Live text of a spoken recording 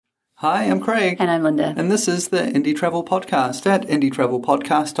Hi, I'm Craig. And I'm Linda. And this is the Indie Travel Podcast at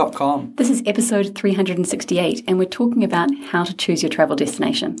indietravelpodcast.com. This is episode 368, and we're talking about how to choose your travel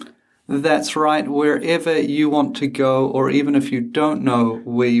destination. That's right. Wherever you want to go, or even if you don't know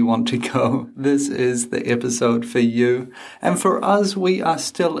where you want to go, this is the episode for you. And for us, we are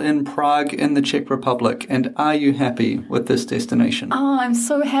still in Prague in the Czech Republic. And are you happy with this destination? Oh, I'm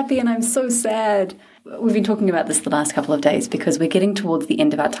so happy and I'm so sad. We've been talking about this the last couple of days because we're getting towards the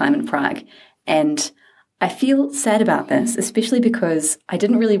end of our time in Prague. And I feel sad about this, especially because I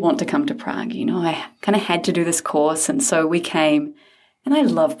didn't really want to come to Prague. You know, I kind of had to do this course, and so we came. And I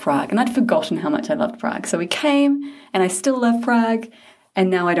love Prague, and I'd forgotten how much I loved Prague. So we came, and I still love Prague, and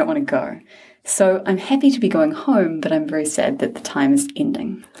now I don't want to go. So I'm happy to be going home, but I'm very sad that the time is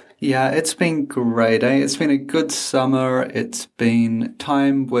ending. Yeah, it's been great, eh? It's been a good summer. It's been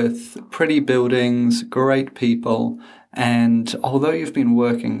time with pretty buildings, great people. And although you've been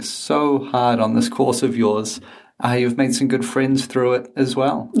working so hard on this course of yours, you've made some good friends through it as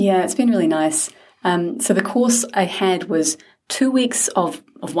well. Yeah, it's been really nice. So the course I had was 2 weeks of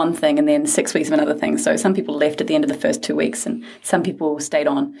one thing and then 6 weeks of another thing. So some people left at the end of the first 2 weeks and some people stayed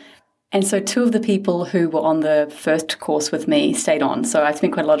on. And so two of the people who were on the first course with me stayed on. So I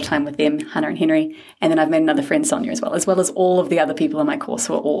spent quite a lot of time with them, Hannah and Henry. And then I've made another friend, Sonia, as well as all of the other people on my course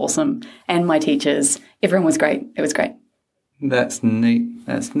who were all awesome. And my teachers. Everyone was great. It was great. That's neat.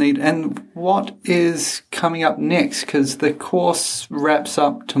 That's neat. And what is coming up next? Because the course wraps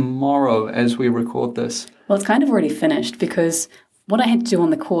up tomorrow as we record this. Well, it's kind of already finished because what I had to do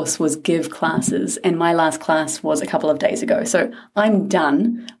on the course was give classes, and my last class was a couple of days ago. So I'm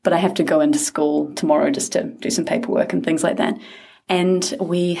done, but I have to go into school tomorrow just to do some paperwork and things like that. And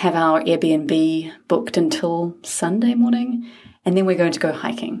we have our Airbnb booked until Sunday morning, and then we're going to go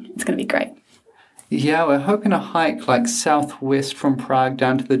hiking. It's going to be great. Yeah, we're hoping to hike like southwest from Prague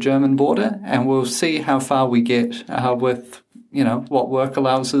down to the German border, and we'll see how far we get with, what work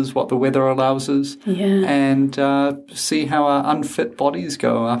allows us, what the weather allows us, and see how our unfit bodies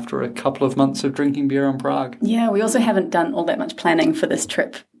go after a couple of months of drinking beer in Prague. Yeah, we also haven't done all that much planning for this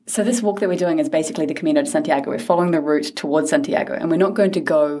trip. So this walk that we're doing is basically the Camino de Santiago. We're following the route towards Santiago, and we're not going to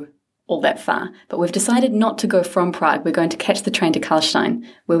go all that far. But we've decided not to go from Prague. We're going to catch the train to Karlstein,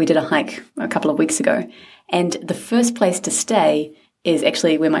 where we did a hike a couple of weeks ago. And the first place to stay is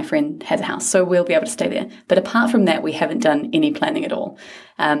actually where my friend has a house. So we'll be able to stay there. But apart from that, we haven't done any planning at all.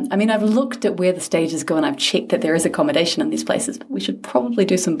 I've looked at where the stages go and I've checked that there is accommodation in these places, but we should probably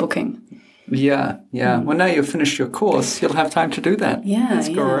do some booking. Yeah. Well, now you've finished your course, you'll have time to do that. Yeah. That's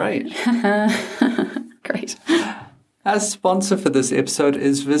great. Great. Our sponsor for this episode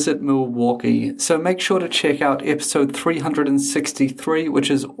is Visit Milwaukee, so make sure to check out episode 363,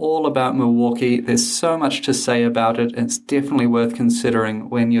 which is all about Milwaukee. There's so much to say about it. It's definitely worth considering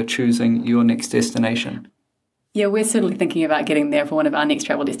when you're choosing your next destination. Yeah, we're certainly thinking about getting there for one of our next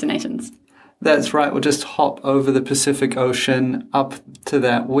travel destinations. That's right. We'll just hop over the Pacific Ocean up to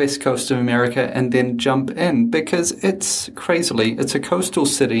that west coast of America and then jump in because it's a coastal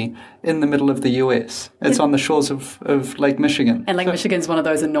city in the middle of the U.S. It's on the shores of Lake Michigan. And Lake Michigan's one of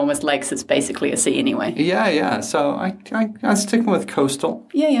those enormous lakes. It's basically a sea anyway. Yeah. So I'm sticking with coastal.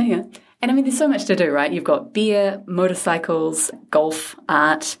 Yeah. And there's so much to do, right? You've got beer, motorcycles, golf,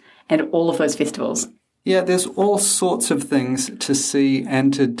 art, and all of those festivals. Yeah, there's all sorts of things to see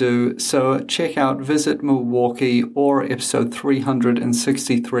and to do, so check out Visit Milwaukee or episode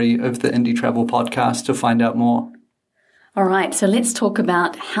 363 of the Indie Travel Podcast to find out more. All right, so let's talk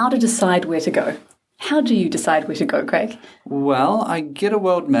about how to decide where to go. How do you decide where to go, Craig? Well, I get a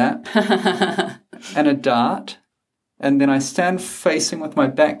world map and a dart, and then I stand facing with my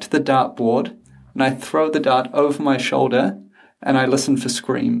back to the dartboard, and I throw the dart over my shoulder, and I listen for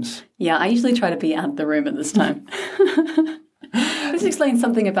screams. Yeah, I usually try to be out of the room at this time. This explains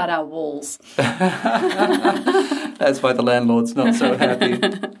something about our walls. That's why the landlord's not so happy.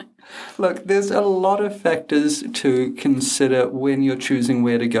 Look, there's a lot of factors to consider when you're choosing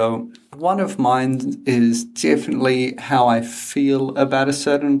where to go. One of mine is definitely how I feel about a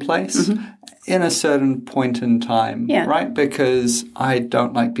certain place. In a certain point in time, right? Because I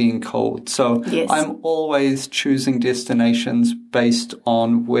don't like being cold. So I'm always choosing destinations based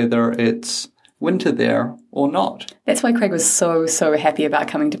on whether it's winter there or not. That's why Craig was so happy about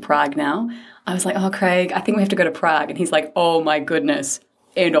coming to Prague now. I was like, oh, Craig, I think we have to go to Prague. And he's like, oh, my goodness,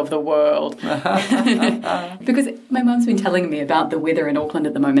 end of the world. Because my mum's been telling me about the weather in Auckland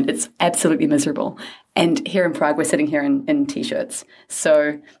at the moment. It's absolutely miserable. And here in Prague, we're sitting here in T-shirts.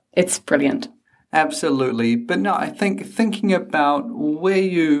 So it's brilliant. Absolutely. But no, I think thinking about where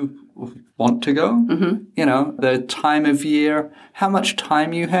you want to go. You know, the time of year, how much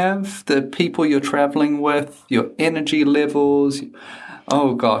time you have, the people you're traveling with, your energy levels.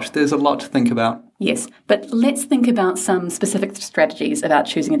 Oh gosh, there's a lot to think about. Yes, but let's think about some specific strategies about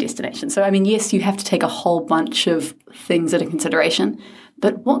choosing a destination. So, I mean, yes, you have to take a whole bunch of things into consideration,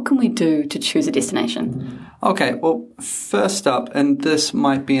 but what can we do to choose a destination? Okay, well, first up, and this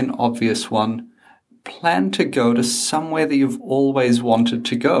might be an obvious one, plan to go to somewhere that you've always wanted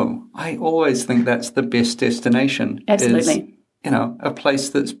to go. I always think that's the best destination. Absolutely. Is, you know, a place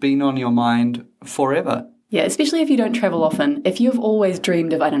that's been on your mind forever. Yeah, especially if you don't travel often. If you've always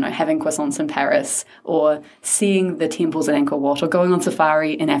dreamed of, I don't know, having croissants in Paris or seeing the temples at Angkor Wat or going on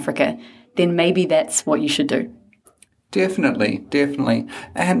safari in Africa, then maybe that's what you should do. Definitely.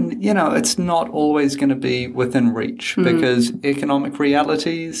 And, you know, it's not always going to be within reach because economic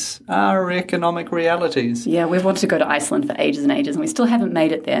realities are economic realities. Yeah, we've wanted to go to Iceland for ages and ages and we still haven't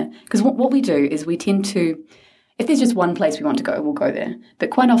made it there. Because what we do is we tend to, if there's just one place we want to go, we'll go there.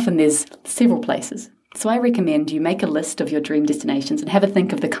 But quite often there's several places. So I recommend you make a list of your dream destinations and have a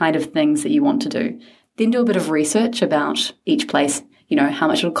think of the kind of things that you want to do. Then do a bit of research about each place, you know, how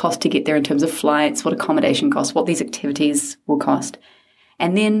much it'll cost to get there in terms of flights, what accommodation costs, what these activities will cost.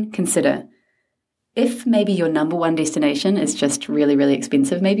 And then consider, if maybe your number one destination is just really, really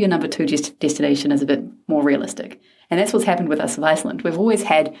expensive, maybe your number two destination is a bit more realistic. And that's what's happened with us with Iceland. We've always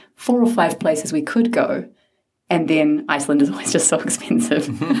had 4 or 5 places we could go, and then Iceland is always just so expensive.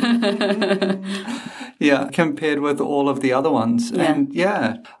 Yeah, compared with all of the other ones. Yeah. And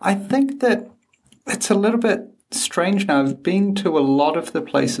yeah, I think that it's a little bit strange now. I've been to a lot of the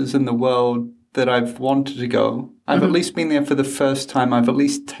places in the world that I've wanted to go. I've at least been there for the first time. I've at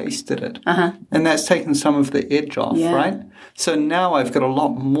least tasted it. And that's taken some of the edge off, right? So now I've got a lot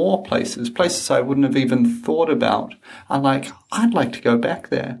more places I wouldn't have even thought about. I'd like to go back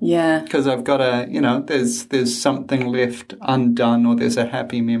there. Yeah. Because I've got there's something left undone or there's a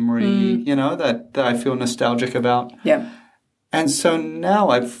happy memory, you know, that I feel nostalgic about. Yeah. And so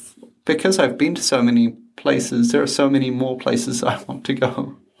now because I've been to so many places, there are so many more places I want to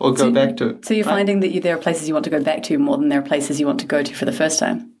go. Or go back to. So you're finding that there are places you want to go back to more than there are places you want to go to for the first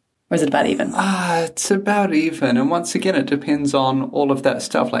time? Or is it about even? It's about even. And once again, it depends on all of that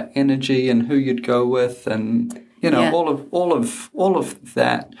stuff like energy and who you'd go with and, you know, all of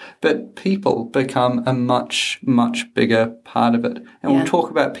that. But people become a much, much bigger part of it. And we'll talk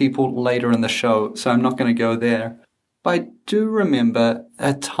about people later in the show, so I'm not going to go there. But I do remember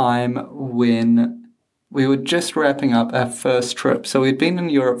a time when we were just wrapping up our first trip. So we'd been in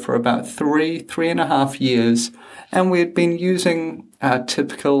Europe for about 3.5 years, and we had been using our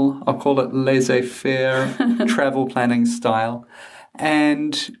typical, I'll call it laissez-faire travel planning style.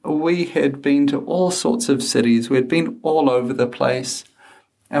 And we had been to all sorts of cities. We had been all over the place.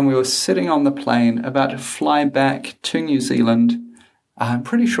 And we were sitting on the plane about to fly back to New Zealand. I'm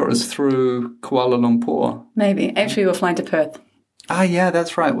pretty sure it was through Kuala Lumpur. Maybe. Actually, we were flying to Perth. Ah, yeah,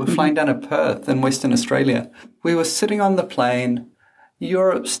 that's right. We're flying down to Perth in Western Australia. We were sitting on the plane.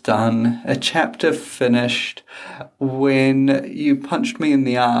 Europe's done. A chapter finished when you punched me in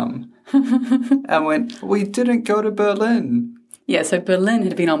the arm and went, we didn't go to Berlin. Yeah, so Berlin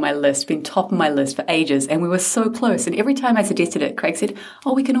had been on my list, been top of my list for ages, and we were so close. And every time I suggested it, Craig said,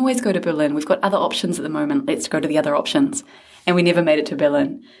 we can always go to Berlin. We've got other options at the moment. Let's go to the other options. And we never made it to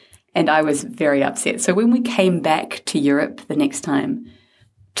Berlin. And I was very upset. So when we came back to Europe the next time,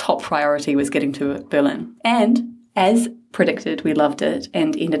 top priority was getting to Berlin. And as predicted, we loved it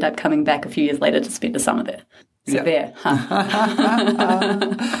and ended up coming back a few years later to spend the summer there. So there.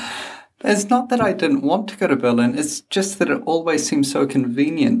 It's not that I didn't want to go to Berlin. It's just that it always seemed so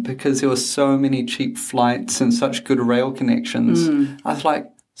convenient because there were so many cheap flights and such good rail connections. I was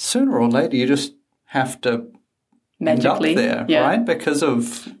like, sooner or later, you just have to magically end up there, right? Because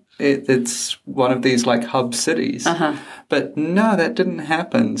of... It's one of these like hub cities. But no, that didn't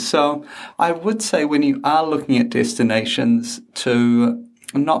happen. So I would say when you are looking at destinations to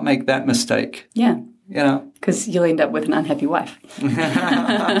not make that mistake. Yeah. You know. Because you'll end up with an unhappy wife.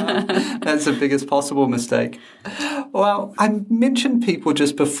 That's the biggest possible mistake. Well, I mentioned people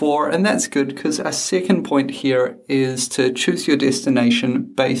just before, and that's good because our second point here is to choose your destination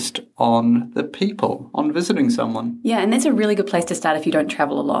based on the people, on visiting someone. Yeah, and that's a really good place to start if you don't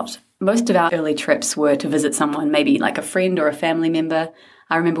travel a lot. Most of our early trips were to visit someone, maybe like a friend or a family member.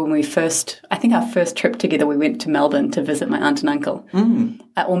 I remember when our first trip together, we went to Melbourne to visit my aunt and uncle.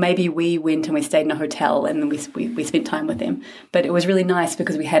 Or maybe we went and we stayed in a hotel and we spent time with them. But it was really nice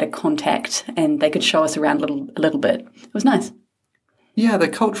because we had a contact and they could show us around a little bit. It was nice. Yeah, the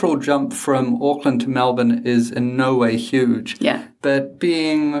cultural jump from Auckland to Melbourne is in no way huge. Yeah. But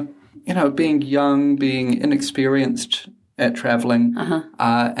being being young, being inexperienced at traveling,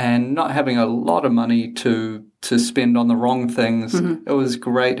 and not having a lot of money to spend on the wrong things, it was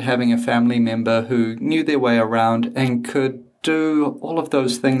great having a family member who knew their way around and could do all of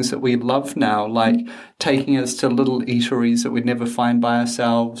those things that we love now, like taking us to little eateries that we'd never find by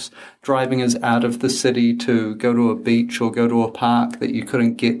ourselves, driving us out of the city to go to a beach or go to a park that you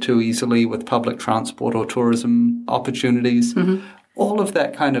couldn't get to easily with public transport or tourism opportunities. All of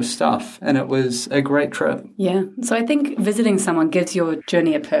that kind of stuff. And it was a great trip. Yeah. So I think visiting someone gives your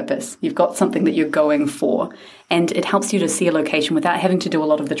journey a purpose. You've got something that you're going for, and it helps you to see a location without having to do a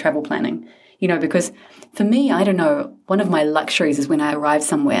lot of the travel planning. Because for me, I don't know, one of my luxuries is when I arrive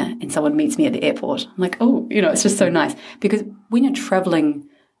somewhere and someone meets me at the airport. I'm like, oh, it's just so nice. Because when you're traveling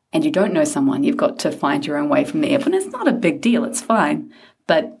and you don't know someone, you've got to find your own way from the airport. And it's not a big deal. It's fine.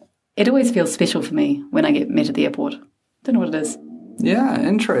 But it always feels special for me when I get met at the airport. Don't know what it is. Yeah,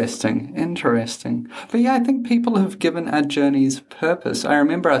 interesting. But yeah, I think people have given our journeys purpose. I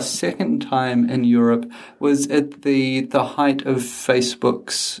remember our second time in Europe was at the height of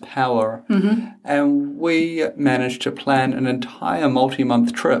Facebook's power. And we managed to plan an entire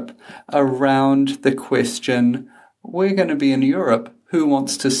multi-month trip around the question, we're going to be in Europe, who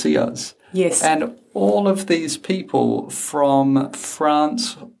wants to see us? Yes. And all of these people from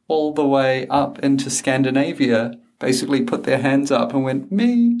France all the way up into Scandinavia basically put their hands up and went,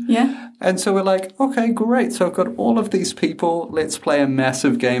 me. Yeah. And so we're like, okay, great. So I've got all of these people. Let's play a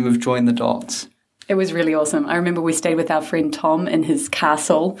massive game of join the dots. It was really awesome. I remember we stayed with our friend Tom in his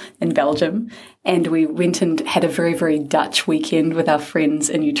castle in Belgium, and we went and had a very, very Dutch weekend with our friends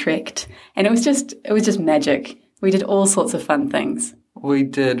in Utrecht. And it was just magic. We did all sorts of fun things. We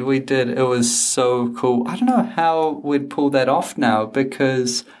did. It was so cool. I don't know how we'd pull that off now,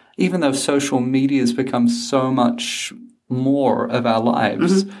 because even though social media has become so much more of our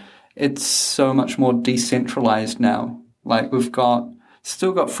lives, it's so much more decentralized now. Like we've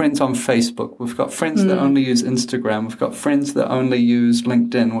still got friends on Facebook. We've got friends that only use Instagram. We've got friends that only use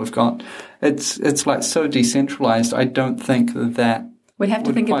LinkedIn. It's like so decentralized. I don't think that we'd have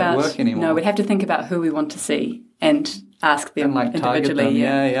to think about work anymore. No, we'd have to think about who we want to see and ask them and individually. Target them.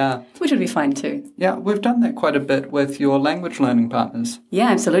 Yeah. Which would be fine too. Yeah, we've done that quite a bit with your language learning partners. Yeah,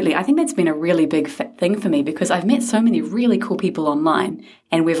 absolutely. I think that's been a really big thing for me, because I've met so many really cool people online,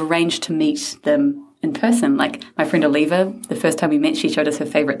 and we've arranged to meet them in person. Like my friend Oliva, the first time we met, she showed us her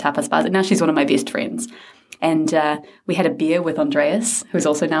favorite tapas bars, and now she's one of my best friends. And we had a beer with Andreas, who's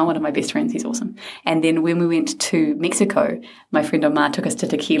also now one of my best friends. He's awesome. And then when we went to Mexico, my friend Omar took us to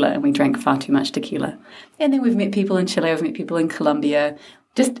tequila, and we drank far too much tequila. And then we've met people in Chile, we've met people in Colombia.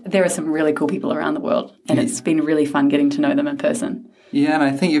 There are some really cool people around the world, and it's been really fun getting to know them in person. Yeah, and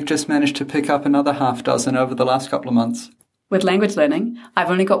I think you've just managed to pick up another half dozen over the last couple of months. With language learning, I've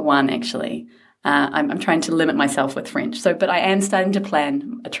only got one, actually. I'm trying to limit myself with French. But I am starting to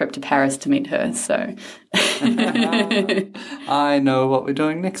plan a trip to Paris to meet her. So I know what we're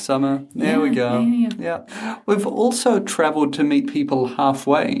doing next summer. There we go. Yeah. We've also traveled to meet people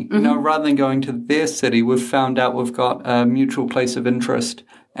halfway. Rather than going to their city, we've found out we've got a mutual place of interest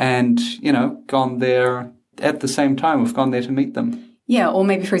and, gone there at the same time. We've gone there to meet them. Yeah, or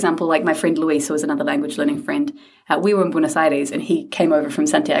maybe, for example, like my friend Luis, who was another language learning friend, we were in Buenos Aires and he came over from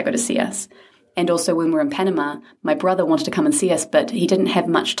Santiago to see us. And also when we were in Panama, my brother wanted to come and see us, but he didn't have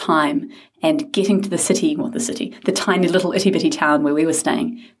much time. And getting to the tiny little itty-bitty town where we were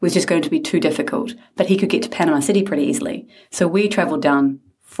staying was just going to be too difficult. But he could get to Panama City pretty easily. So we traveled down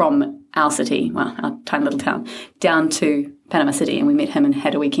from our city, our tiny little town, down to Panama City, and we met him and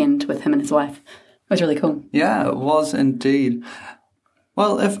had a weekend with him and his wife. It was really cool. Yeah, it was indeed.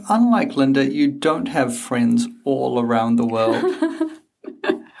 Well, if unlike Linda, you don't have friends all around the world,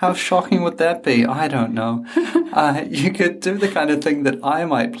 how shocking would that be? I don't know. You could do the kind of thing that I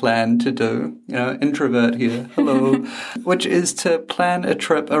might plan to do, introvert here, hello, which is to plan a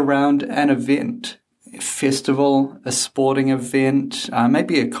trip around an event, a festival, a sporting event,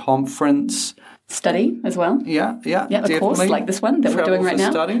 maybe a conference. Study as well. Yeah, a course like this one that we're doing right now.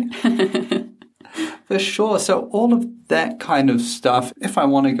 Study. For sure. So all of that kind of stuff, if I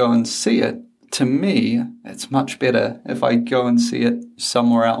want to go and see it, to me, it's much better if I go and see it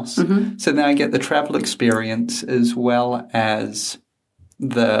somewhere else. So then I get the travel experience as well as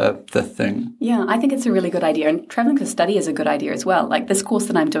the thing. Yeah, I think it's a really good idea. And traveling for study is a good idea as well. Like this course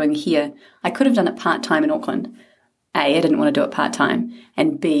that I'm doing here, I could have done it part-time in Auckland. A, I didn't want to do it part-time.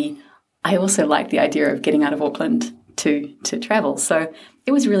 And B, I also like the idea of getting out of Auckland to travel. So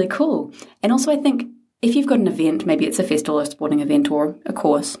it was really cool. And also I think if you've got an event, maybe it's a festival or a sporting event or a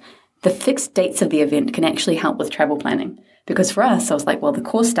course, the fixed dates of the event can actually help with travel planning. Because for us, I was like, well, the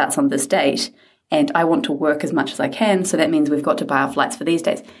course starts on this date and I want to work as much as I can, so that means we've got to buy our flights for these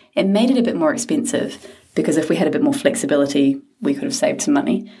dates. It made it a bit more expensive because if we had a bit more flexibility, we could have saved some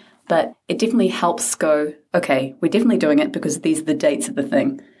money. But it definitely helps go, okay, we're definitely doing it because these are the dates of the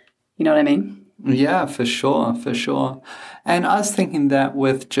thing. You know what I mean? Yeah, for sure, for sure. And I was thinking that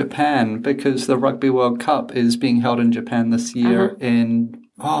with Japan, because the Rugby World Cup is being held in Japan this year in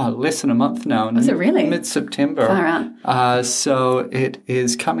less than a month now. Was it really? Mid-September. Far out. So it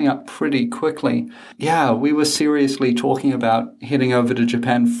is coming up pretty quickly. Yeah, we were seriously talking about heading over to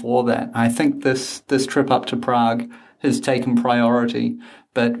Japan for that. I think this trip up to Prague has taken priority.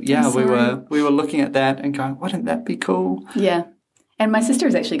 But yeah, we were looking at that and going, wouldn't that be cool? Yeah. And my sister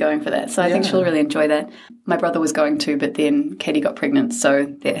is actually going for that, so I think she'll really enjoy that. My brother was going to, but then Katie got pregnant, so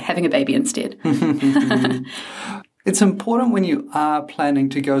they're having a baby instead. It's important when you are planning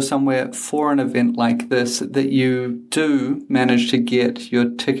to go somewhere for an event like this that you do manage to get your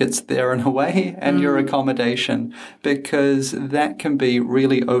tickets there and away and your accommodation, because that can be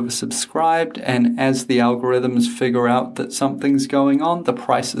really oversubscribed, and as the algorithms figure out that something's going on, the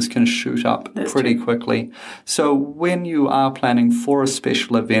prices can shoot up pretty quickly. So when you are planning for a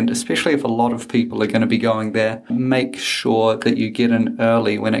special event, especially if a lot of people are going to be going there, make sure that you get in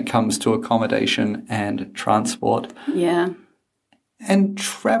early when it comes to accommodation and transport. Yeah. And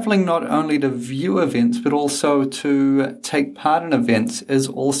traveling not only to view events, but also to take part in events is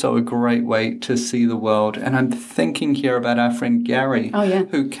also a great way to see the world. And I'm thinking here about our friend Gary,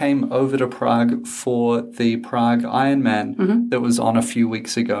 who came over to Prague for the Prague Ironman that was on a few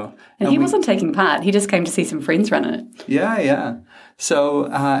weeks ago. And he wasn't taking part. He just came to see some friends run it. Yeah. So,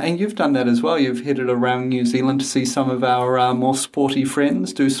 and you've done that as well. You've headed around New Zealand to see some of our more sporty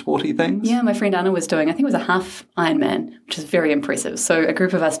friends do sporty things. Yeah, my friend Anna was doing, I think it was a half Ironman, which is very impressive. So a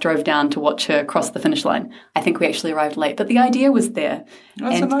group of us drove down to watch her cross the finish line. I think we actually arrived late, but the idea was there.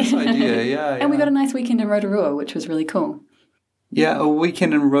 That's a nice idea, yeah. And we got a nice weekend in Rotorua, which was really cool. Yeah, a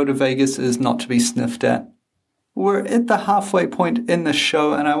weekend in Roto Vegas is not to be sniffed at. We're at the halfway point in the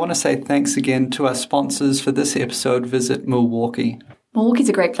show, and I want to say thanks again to our sponsors for this episode, Visit Milwaukee. Milwaukee's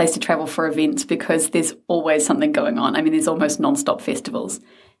a great place to travel for events because there's always something going on. I mean, there's almost non-stop festivals.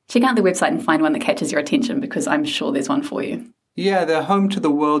 Check out the website and find one that catches your attention because I'm sure there's one for you. Yeah, they're home to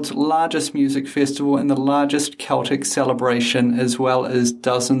the world's largest music festival and the largest Celtic celebration, as well as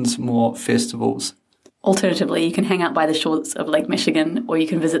dozens more festivals. Alternatively, you can hang out by the shores of Lake Michigan, or you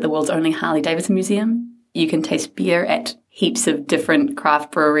can visit the world's only Harley-Davidson museum. You can taste beer at heaps of different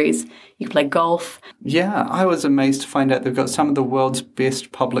craft breweries. You can play golf. Yeah, I was amazed to find out they've got some of the world's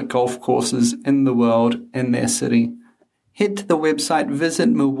best public golf courses in the world in their city. Head to the website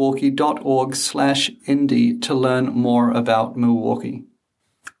visitmilwaukee.org/indie to learn more about Milwaukee.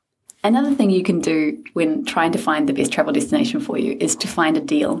 Another thing you can do when trying to find the best travel destination for you is to find a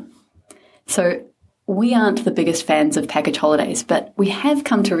deal. So we aren't the biggest fans of package holidays, but we have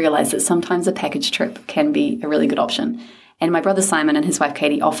come to realize that sometimes a package trip can be a really good option. And my brother Simon and his wife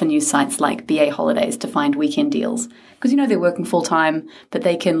Katie often use sites like BA Holidays to find weekend deals. Because, they're working full time, but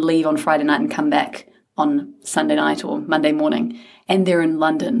they can leave on Friday night and come back on Sunday night or Monday morning. And they're in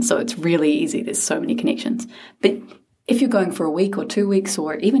London, so it's really easy. There's so many connections. But if you're going for a week or 2 weeks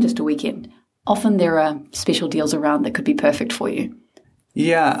or even just a weekend, often there are special deals around that could be perfect for you.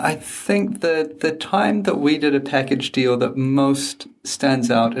 Yeah, I think that the time that we did a package deal that most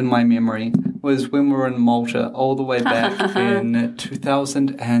stands out in my memory was when we were in Malta all the way back in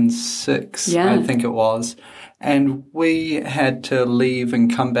 2006, I think it was. And we had to leave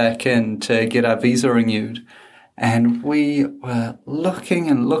and come back in to get our visa renewed. And we were looking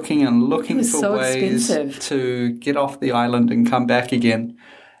and looking and looking for ways to get off the island and come back again.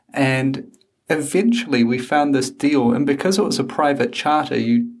 And eventually we found this deal, and because it was a private charter,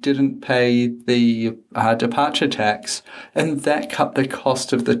 you didn't pay the departure tax, and that cut the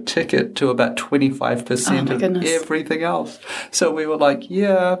cost of the ticket to about 25% of everything else. So we were like,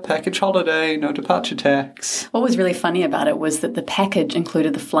 yeah, package holiday, no departure tax. What was really funny about it was that the package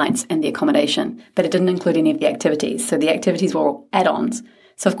included the flights and the accommodation, but it didn't include any of the activities. So the activities were all add-ons.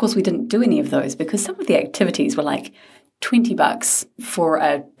 So of course we didn't do any of those because some of the activities were like $20 for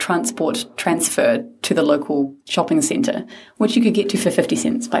a transport transfer to the local shopping centre, which you could get to for 50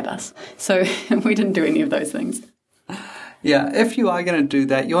 cents by bus. So we didn't do any of those things. Yeah, if you are going to do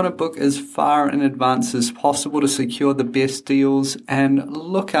that, you want to book as far in advance as possible to secure the best deals and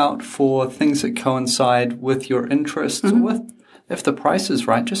look out for things that coincide with your interests or with, if the price is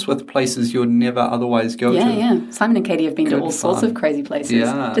right, just with places you'd never otherwise go to. Yeah. Simon and Katie have been to all sorts of crazy places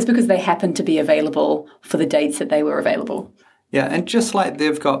just because they happened to be available for the dates that they were available. Yeah, and just like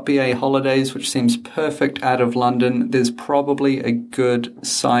they've got BA Holidays, which seems perfect out of London, there's probably a good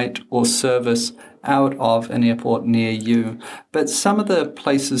site or service out of an airport near you. But some of the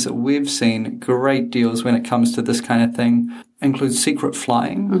places that we've seen great deals when it comes to this kind of thing include Secret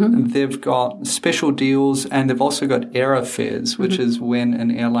Flying. Mm-hmm. They've got special deals, and they've also got error fares, which is when an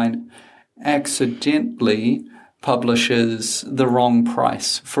airline accidentally publishes the wrong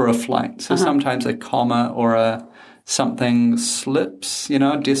price for a flight. So sometimes a comma or a something slips,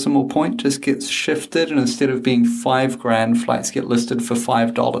 decimal point just gets shifted, and instead of being $5,000, flights get listed for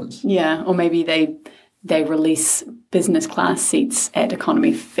 $5. Yeah, or maybe they release business class seats at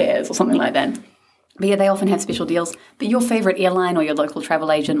economy fares or something like that. But yeah, they often have special deals. But your favorite airline or your local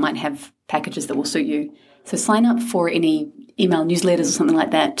travel agent might have packages that will suit you. So sign up for any email newsletters or something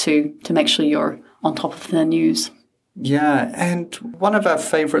like that to make sure you're on top of the news. Yeah, and one of our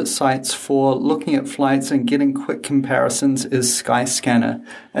favorite sites for looking at flights and getting quick comparisons is Skyscanner.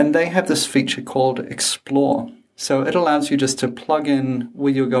 And they have this feature called Explore. So it allows you just to plug in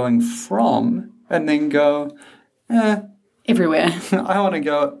where you're going from and then go, everywhere. I want to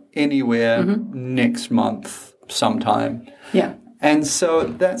go anywhere next month sometime. Yeah. And so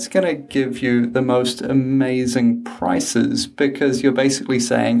that's going to give you the most amazing prices, because you're basically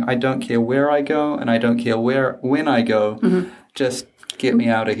saying, I don't care where I go and I don't care when I go, just get me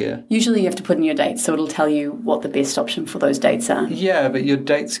out of here. Usually you have to put in your dates, so it'll tell you what the best option for those dates are. Yeah, but your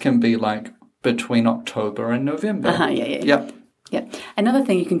dates can be like between October and November. Yeah. Another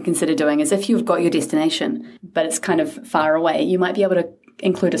thing you can consider doing is if you've got your destination, but it's kind of far away, you might be able to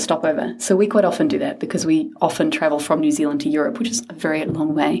include a stopover. So we quite often do that because we often travel from New Zealand to Europe, which is a very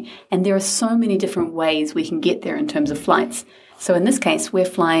long way. And there are so many different ways we can get there in terms of flights. So in this case, we're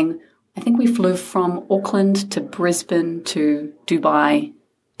flying, I think we flew from Auckland to Brisbane to Dubai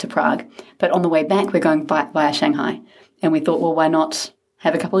to Prague. But on the way back, we're going via Shanghai. And we thought, well, why not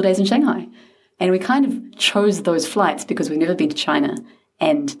have a couple of days in Shanghai? And we kind of chose those flights because we've never been to China,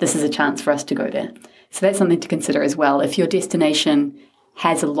 and this is a chance for us to go there. So that's something to consider as well. If your destination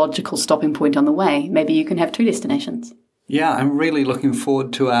has a logical stopping point on the way, maybe you can have two destinations. Yeah, I'm really looking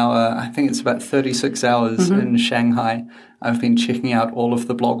forward to I think it's about 36 hours in Shanghai. I've been checking out all of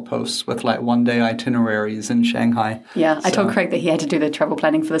the blog posts with like one-day itineraries in Shanghai. Yeah, I told Craig that he had to do the travel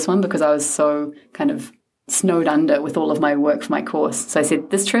planning for this one because I was so kind of snowed under with all of my work for my course. So I said,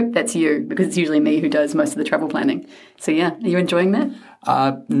 this trip, that's you, because it's usually me who does most of the travel planning. So yeah, are you enjoying that?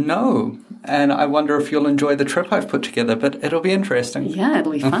 No. And I wonder if you'll enjoy the trip I've put together, but it'll be interesting. Yeah,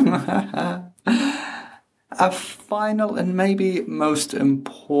 it'll be fun. A final and maybe most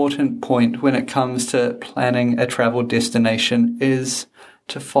important point when it comes to planning a travel destination is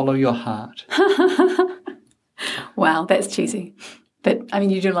to follow your heart. Wow, that's cheesy. But, I mean,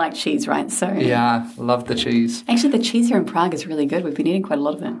 you do like cheese, right? So yeah, love the cheese. Actually, the cheese here in Prague is really good. We've been eating quite a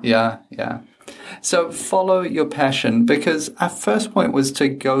lot of it. Yeah. So follow your passion, because our first point was to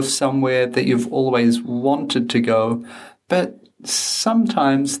go somewhere that you've always wanted to go, but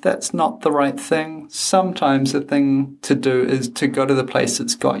sometimes that's not the right thing. Sometimes the thing to do is to go to the place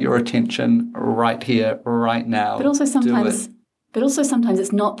that's got your attention right here, right now. But also sometimes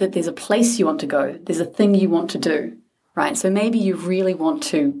it's not that there's a place you want to go. There's a thing you want to do. Right, so maybe you really want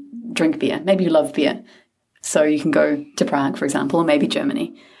to drink beer. Maybe you love beer. So you can go to Prague, for example, or maybe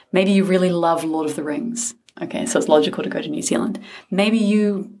Germany. Maybe you really love Lord of the Rings. Okay, so it's logical to go to New Zealand. Maybe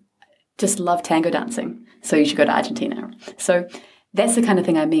you just love tango dancing. So you should go to Argentina. So that's the kind of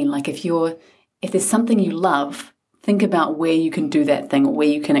thing I mean. Like if there's something you love, think about where you can do that thing or where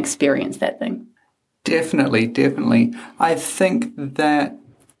you can experience that thing. Definitely. I think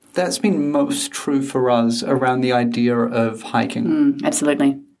that's been most true for us around the idea of hiking.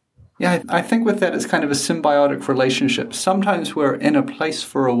 Absolutely. Yeah, I think with that it's kind of a symbiotic relationship. Sometimes we're in a place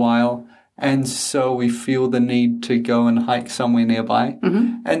for a while, and so we feel the need to go and hike somewhere nearby.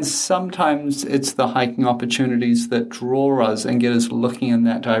 And sometimes it's the hiking opportunities that draw us and get us looking in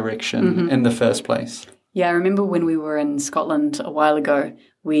that direction in the first place. Yeah, I remember when we were in Scotland a while ago,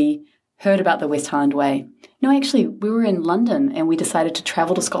 we heard about the West Highland Way. No, actually, we were in London and we decided to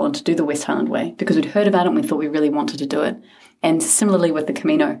travel to Scotland to do the West Highland Way because we'd heard about it and we thought we really wanted to do it. And similarly with the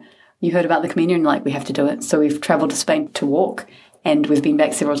Camino, you heard about the Camino and like, we have to do it. So we've travelled to Spain to walk, and we've been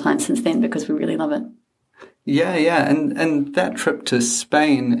back several times since then because we really love it. Yeah. And that trip to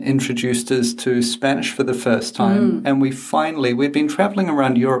Spain introduced us to Spanish for the first time. And we'd been traveling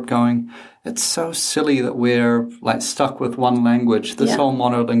around Europe going, it's so silly that we're like stuck with one language, this whole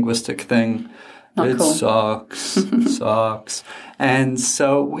monolinguistic thing. Not cool. Sucks. And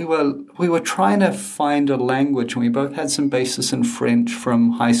so we were trying to find a language, and we both had some basis in French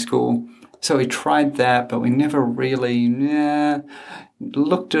from high school. So we tried that, but we never really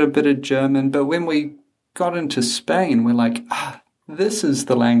looked at a bit of German. But when we got into Spain, we're like, this is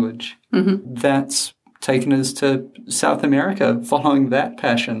the language. Mm-hmm. That's taken us to South America, following that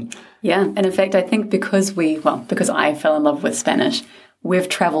passion. Yeah, and in fact, I think because I fell in love with Spanish, we've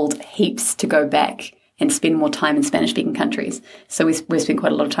travelled heaps to go back and spend more time in Spanish-speaking countries. So we've spent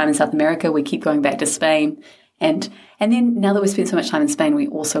quite a lot of time in South America. We keep going back to Spain. And then now that we've spent so much time in Spain, we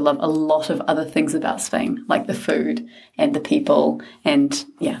also love a lot of other things about Spain, like the food and the people. And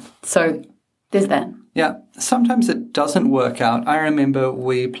so there's that. Yeah, sometimes it doesn't work out. I remember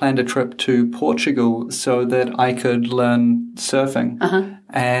we planned a trip to Portugal so that I could learn surfing. Uh-huh.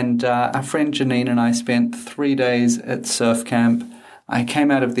 And our friend Janine and I spent 3 days at surf camp. I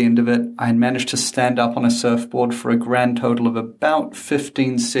came out of the end of it. I managed to stand up on a surfboard for a grand total of about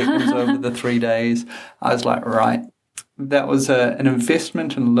 15 seconds over the 3 days. I was like, right, that was an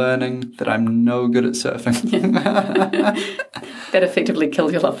investment in learning that I'm no good at surfing. That effectively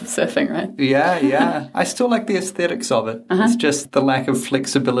killed your love of surfing, right? Yeah. I still like the aesthetics of it. Uh-huh. It's just the lack of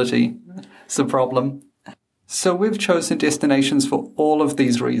flexibility. It's the problem. So we've chosen destinations for all of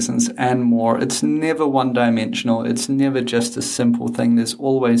these reasons and more. It's never one-dimensional. It's never just a simple thing. There's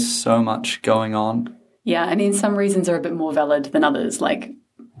always so much going on. Yeah, I mean, some reasons are a bit more valid than others. Like,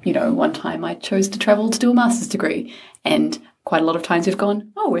 one time I chose to travel to do a master's degree, and quite a lot of times we've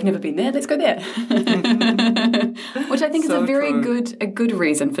gone, we've never been there, let's go there. Which I think is a very good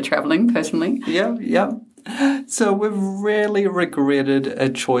reason for traveling, personally. Yeah. So we've really regretted a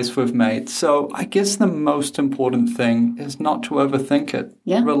choice we've made. So I guess the most important thing is not to overthink it.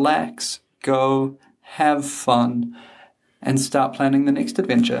 Yeah. Relax, go, have fun, and start planning the next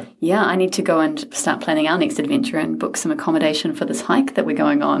adventure. Yeah, I need to go and start planning our next adventure and book some accommodation for this hike that we're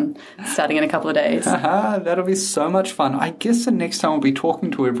going on starting in a couple of days. That'll be so much fun. I guess the next time we'll be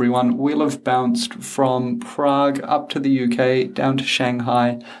talking to everyone, we'll have bounced from Prague up to the UK, down to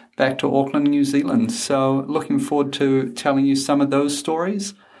Shanghai, back to Auckland, New Zealand. So looking forward to telling you some of those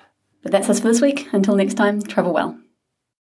stories. But that's us for this week. Until next time, travel well.